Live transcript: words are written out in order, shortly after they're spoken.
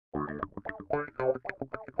In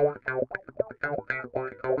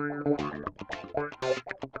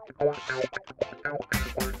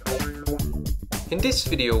this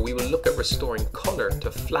video, we will look at restoring color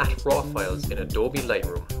to flat RAW files in Adobe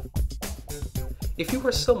Lightroom. If you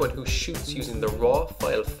are someone who shoots using the RAW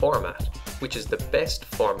file format, which is the best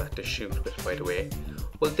format to shoot with, by the way,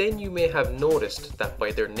 well then you may have noticed that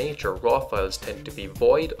by their nature RAW files tend to be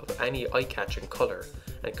void of any eye-catching color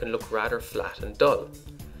and can look rather flat and dull.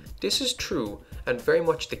 This is true and very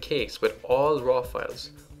much the case with all RAW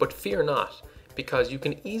files, but fear not, because you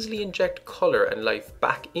can easily inject color and life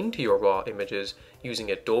back into your RAW images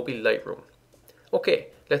using Adobe Lightroom. Okay,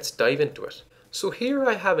 let's dive into it. So here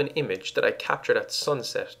I have an image that I captured at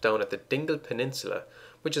sunset down at the Dingle Peninsula,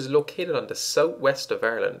 which is located on the southwest of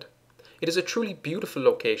Ireland. It is a truly beautiful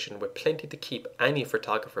location with plenty to keep any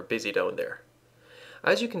photographer busy down there.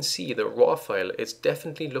 As you can see, the RAW file is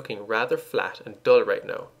definitely looking rather flat and dull right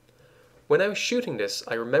now. When I was shooting this,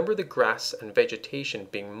 I remember the grass and vegetation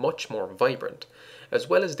being much more vibrant, as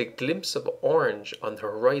well as the glimpse of orange on the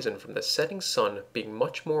horizon from the setting sun being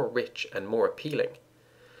much more rich and more appealing.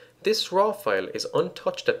 This RAW file is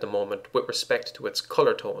untouched at the moment with respect to its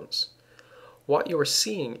color tones. What you are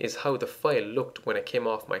seeing is how the file looked when it came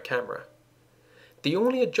off my camera. The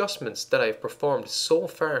only adjustments that I have performed so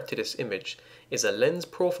far to this image is a lens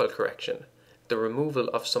profile correction, the removal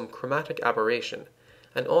of some chromatic aberration,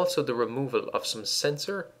 and also the removal of some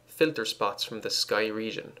sensor filter spots from the sky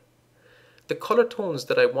region. The color tones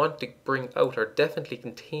that I want to bring out are definitely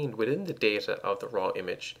contained within the data of the RAW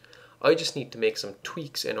image. I just need to make some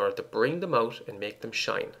tweaks in order to bring them out and make them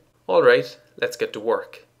shine. Alright, let's get to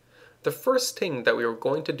work. The first thing that we are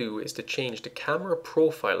going to do is to change the camera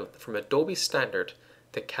profile from Adobe Standard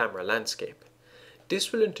to Camera Landscape.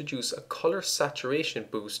 This will introduce a color saturation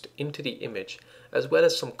boost into the image as well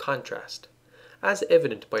as some contrast, as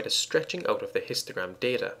evident by the stretching out of the histogram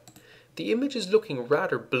data. The image is looking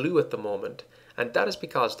rather blue at the moment, and that is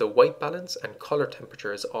because the white balance and color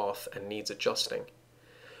temperature is off and needs adjusting.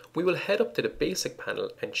 We will head up to the basic panel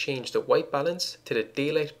and change the white balance to the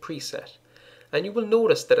daylight preset, and you will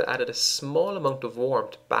notice that it added a small amount of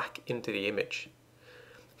warmth back into the image.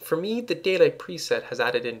 For me, the daylight preset has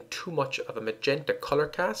added in too much of a magenta color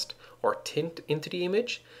cast or tint into the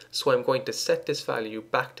image, so I'm going to set this value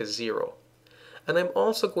back to 0. And I'm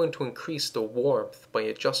also going to increase the warmth by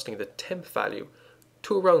adjusting the temp value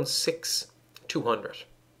to around 6,200.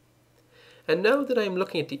 And now that I'm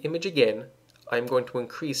looking at the image again, I'm going to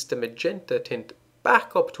increase the magenta tint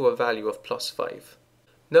back up to a value of +5.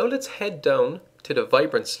 Now let's head down to the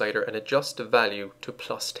vibrance slider and adjust the value to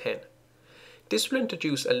 +10. This will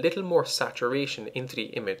introduce a little more saturation into the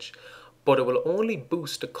image, but it will only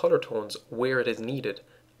boost the color tones where it is needed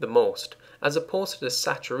the most, as opposed to the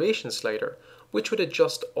saturation slider, which would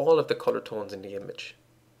adjust all of the color tones in the image.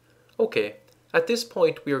 Okay, at this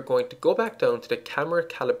point we are going to go back down to the camera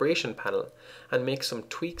calibration panel and make some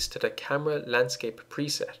tweaks to the camera landscape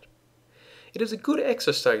preset. It is a good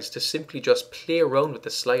exercise to simply just play around with the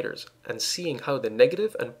sliders and seeing how the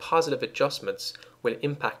negative and positive adjustments will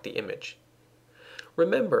impact the image.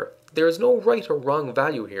 Remember, there is no right or wrong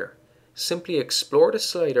value here. Simply explore the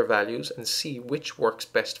slider values and see which works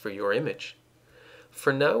best for your image.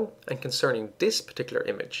 For now, and concerning this particular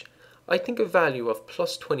image, I think a value of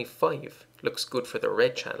 +25 looks good for the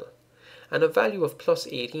red channel, and a value of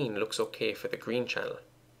 +18 looks okay for the green channel.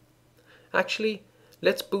 Actually,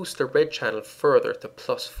 let's boost the red channel further to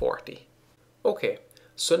 +40. Okay,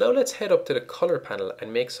 so now let's head up to the color panel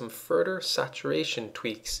and make some further saturation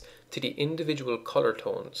tweaks to the individual color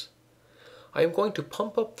tones. I am going to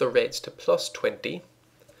pump up the reds to +20,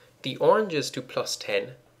 the oranges to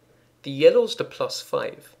 +10, the yellows to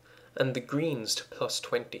 +5, and the greens to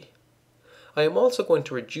 +20. I am also going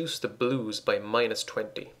to reduce the blues by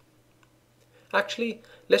 -20. Actually,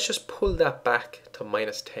 let's just pull that back to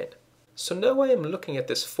 -10. So now I am looking at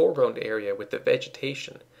this foreground area with the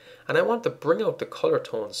vegetation, and I want to bring out the color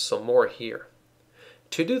tones some more here.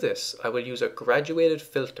 To do this, I will use a graduated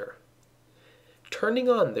filter. Turning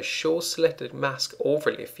on the Show Selected Mask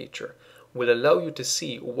Overlay feature will allow you to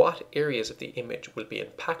see what areas of the image will be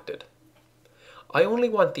impacted. I only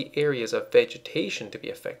want the areas of vegetation to be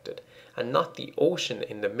affected and not the ocean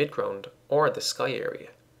in the midground or the sky area.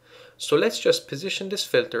 So let's just position this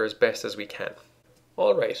filter as best as we can.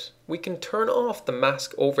 Alright, we can turn off the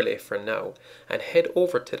mask overlay for now and head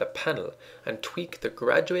over to the panel and tweak the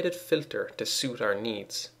graduated filter to suit our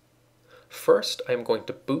needs. First, I'm going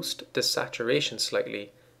to boost the saturation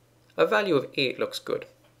slightly. A value of 8 looks good.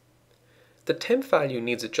 The temp value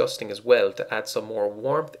needs adjusting as well to add some more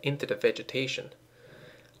warmth into the vegetation.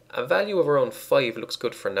 A value of around 5 looks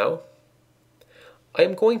good for now. I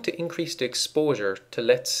am going to increase the exposure to,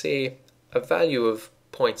 let's say, a value of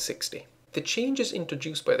 0.60. The changes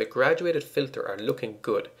introduced by the graduated filter are looking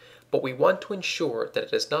good, but we want to ensure that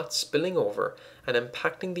it is not spilling over and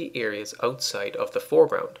impacting the areas outside of the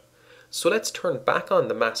foreground. So let's turn back on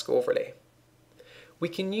the mask overlay. We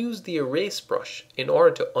can use the erase brush in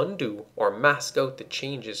order to undo or mask out the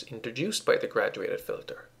changes introduced by the graduated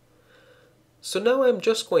filter. So now I'm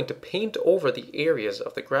just going to paint over the areas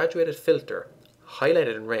of the graduated filter,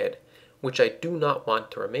 highlighted in red, which I do not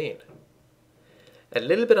want to remain. A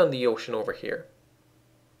little bit on the ocean over here.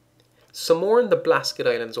 Some more in the Blasket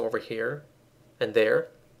Islands over here and there.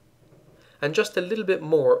 And just a little bit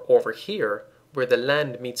more over here where the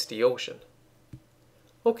land meets the ocean.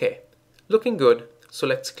 Okay, looking good, so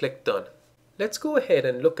let's click done. Let's go ahead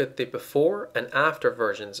and look at the before and after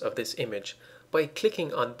versions of this image by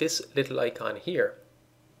clicking on this little icon here.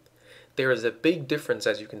 There is a big difference,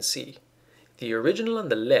 as you can see. The original on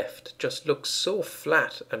the left just looks so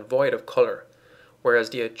flat and void of color, whereas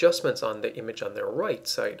the adjustments on the image on the right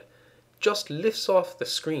side just lifts off the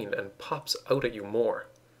screen and pops out at you more.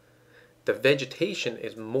 The vegetation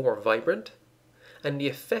is more vibrant, and the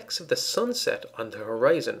effects of the sunset on the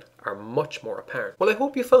horizon are much more apparent. Well, I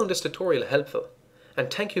hope you found this tutorial helpful, and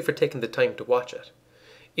thank you for taking the time to watch it.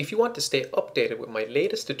 If you want to stay updated with my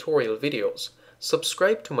latest tutorial videos,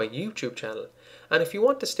 subscribe to my YouTube channel, and if you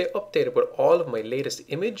want to stay updated with all of my latest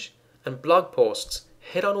image and blog posts,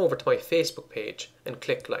 head on over to my Facebook page and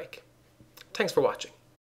click like. Thanks for watching.